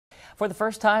For the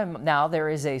first time now, there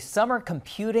is a summer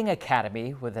computing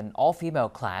academy with an all-female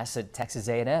class at Texas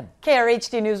A&M.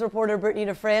 KRHD News reporter Brittany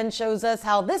DeFran shows us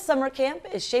how this summer camp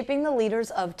is shaping the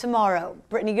leaders of tomorrow.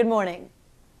 Brittany, good morning.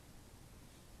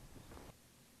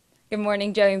 Good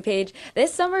morning, Joey and Paige.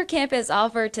 This summer camp is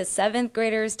offered to 7th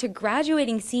graders to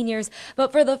graduating seniors,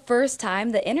 but for the first time,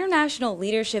 the International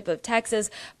Leadership of Texas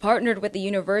partnered with the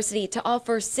university to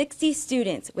offer 60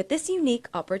 students with this unique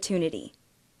opportunity.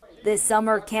 This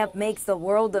summer camp makes the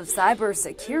world of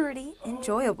cybersecurity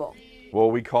enjoyable. Well,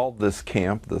 we called this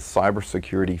camp the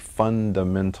Cybersecurity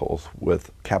Fundamentals with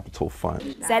capital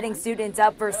Fun. Setting students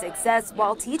up for success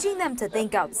while teaching them to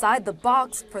think outside the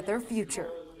box for their future.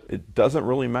 It doesn't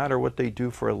really matter what they do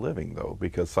for a living, though,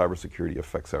 because cybersecurity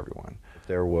affects everyone.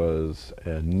 There was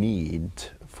a need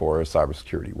for a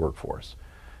cybersecurity workforce,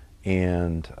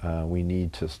 and we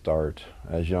need to start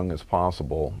as young as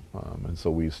possible, and so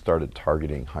we started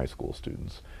targeting high school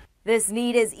students. This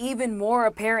need is even more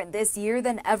apparent this year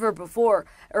than ever before.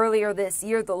 Earlier this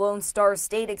year, the Lone Star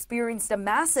State experienced a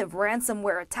massive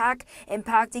ransomware attack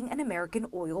impacting an American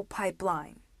oil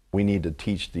pipeline. We need to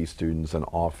teach these students an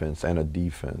offense and a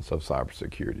defense of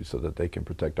cybersecurity so that they can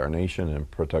protect our nation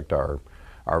and protect our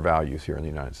values here in the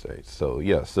United States. So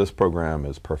yes, this program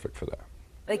is perfect for that.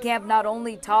 The camp not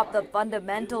only taught the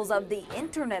fundamentals of the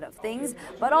Internet of Things,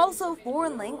 but also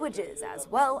foreign languages as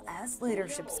well as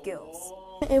leadership skills.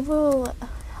 It will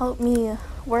help me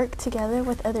work together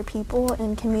with other people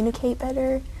and communicate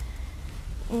better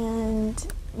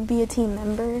and be a team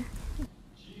member.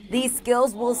 These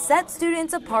skills will set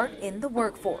students apart in the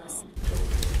workforce.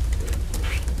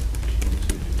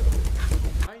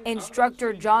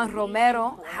 Instructor John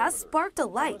Romero has sparked a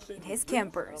light in his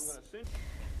campers.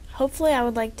 Hopefully I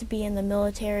would like to be in the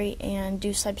military and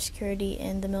do cybersecurity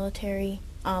in the military,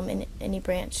 in any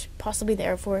branch, possibly the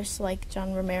Air Force like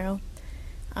John Romero.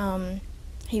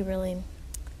 He really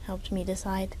helped me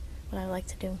decide what I like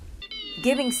to do.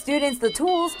 Giving students the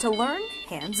tools to learn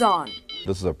hands-on.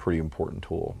 This is a pretty important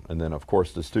tool. And then, of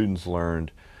course, the students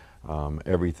learned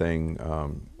everything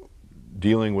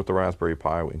dealing with the Raspberry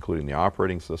Pi, including the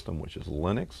operating system, which is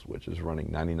Linux, which is running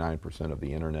 99% of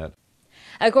the internet.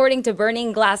 According to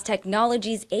Burning Glass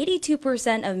Technologies,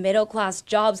 82% of middle-class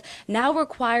jobs now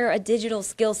require a digital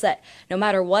skill set. No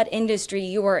matter what industry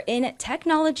you are in,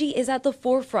 technology is at the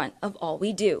forefront of all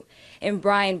we do. In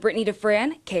Bryan, Brittany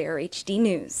DeFran, KRHD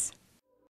News.